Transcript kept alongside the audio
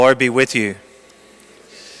Lord be with you.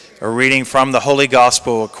 A reading from the Holy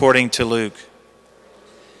Gospel according to Luke.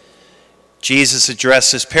 Jesus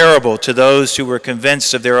addressed this parable to those who were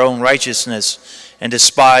convinced of their own righteousness and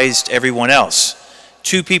despised everyone else.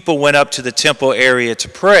 Two people went up to the temple area to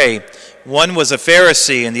pray. One was a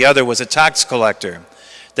Pharisee and the other was a tax collector.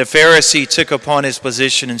 The Pharisee took upon his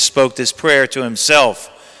position and spoke this prayer to himself.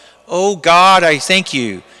 "O God, I thank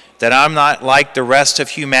you that I'm not like the rest of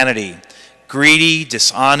humanity, greedy,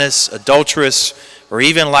 dishonest, adulterous, or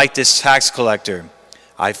even like this tax collector.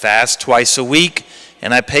 I fast twice a week,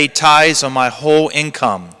 and I pay tithes on my whole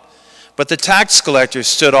income." But the tax collector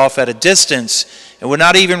stood off at a distance and would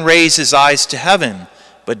not even raise his eyes to heaven,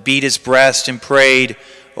 but beat his breast and prayed,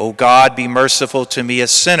 "O God, be merciful to me, a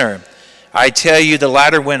sinner." I tell you, the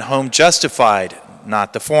latter went home justified,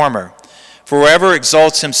 not the former. For whoever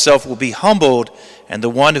exalts himself will be humbled, and the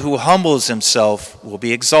one who humbles himself will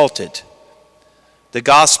be exalted. The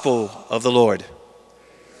Gospel of the Lord.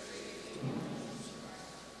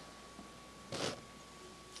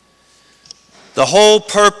 The whole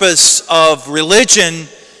purpose of religion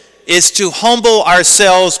is to humble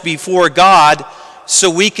ourselves before God so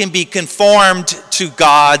we can be conformed to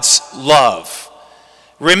God's love.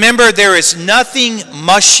 Remember, there is nothing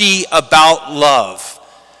mushy about love.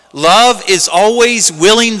 Love is always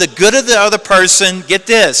willing the good of the other person, get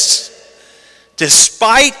this,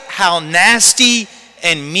 despite how nasty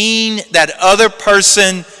and mean that other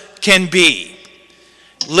person can be.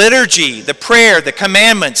 Liturgy, the prayer, the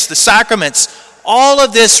commandments, the sacraments, all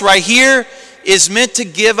of this right here is meant to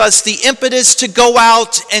give us the impetus to go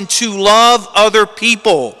out and to love other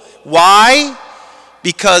people. Why?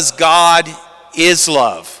 Because God is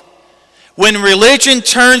love. When religion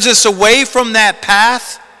turns us away from that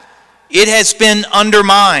path, it has been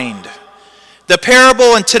undermined. The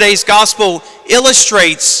parable in today's gospel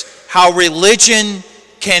illustrates how religion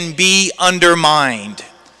can be undermined.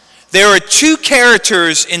 There are two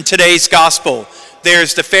characters in today's gospel.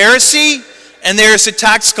 There's the Pharisee and there's the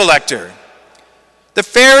tax collector. The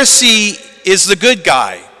Pharisee is the good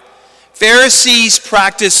guy. Pharisees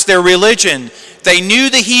practiced their religion. They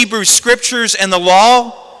knew the Hebrew scriptures and the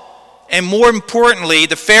law, and more importantly,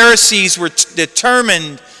 the Pharisees were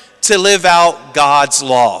determined to live out God's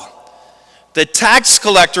law. The tax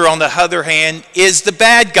collector, on the other hand, is the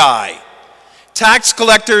bad guy. Tax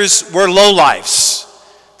collectors were lowlifes.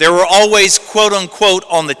 They were always, quote unquote,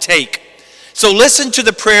 on the take. So listen to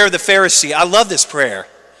the prayer of the Pharisee. I love this prayer.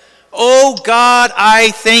 "Oh God,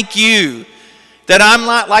 I thank you that I'm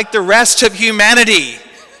not like the rest of humanity,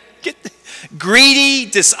 greedy,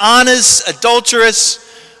 dishonest, adulterous,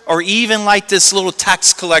 or even like this little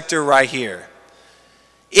tax collector right here."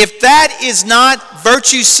 If that is not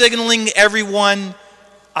virtue signaling everyone,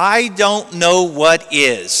 I don't know what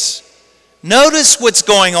is. Notice what's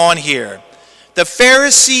going on here. The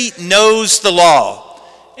Pharisee knows the law,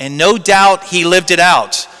 and no doubt he lived it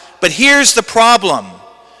out. But here's the problem.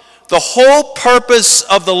 The whole purpose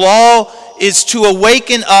of the law is to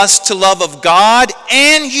awaken us to love of God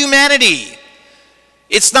and humanity.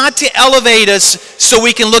 It's not to elevate us so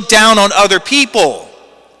we can look down on other people.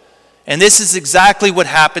 And this is exactly what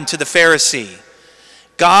happened to the Pharisee.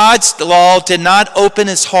 God's law did not open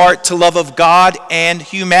his heart to love of God and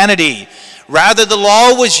humanity. Rather, the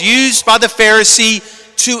law was used by the Pharisee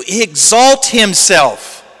to exalt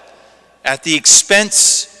himself at the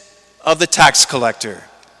expense of the tax collector.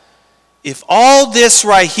 If all this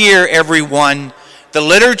right here, everyone, the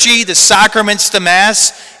liturgy, the sacraments, the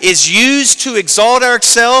Mass, is used to exalt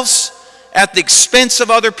ourselves at the expense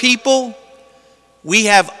of other people, we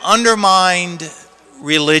have undermined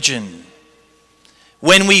religion.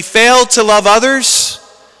 When we fail to love others,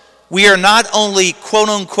 we are not only, quote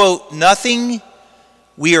unquote, nothing,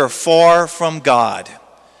 we are far from God.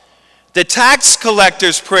 The tax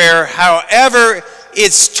collector's prayer, however,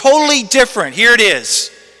 is totally different. Here it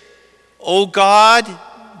is. "O God,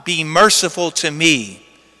 be merciful to me,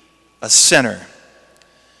 a sinner."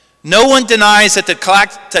 No one denies that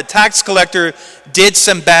the tax collector did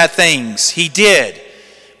some bad things. He did.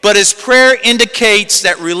 But his prayer indicates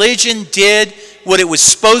that religion did what it was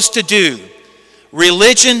supposed to do.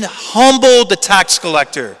 Religion humbled the tax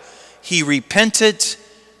collector. He repented,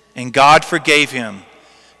 and God forgave him.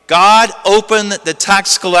 God opened the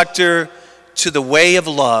tax collector to the way of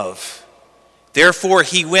love. Therefore,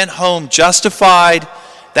 he went home justified.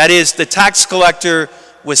 That is, the tax collector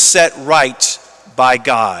was set right by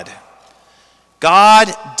God.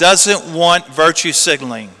 God doesn't want virtue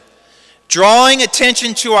signaling. Drawing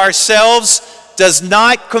attention to ourselves does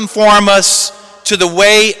not conform us to the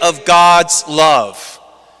way of God's love.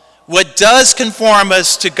 What does conform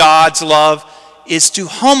us to God's love is to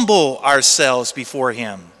humble ourselves before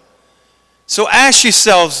him. So ask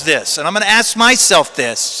yourselves this, and I'm going to ask myself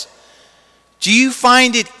this. Do you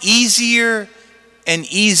find it easier and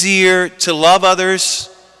easier to love others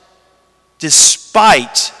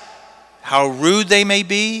despite how rude they may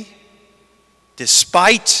be,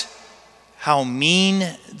 despite how mean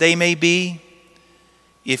they may be?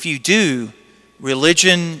 If you do,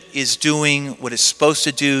 religion is doing what it's supposed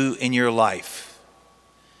to do in your life.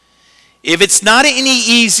 If it's not any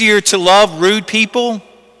easier to love rude people,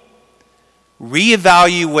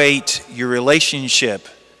 reevaluate your relationship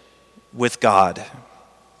with God.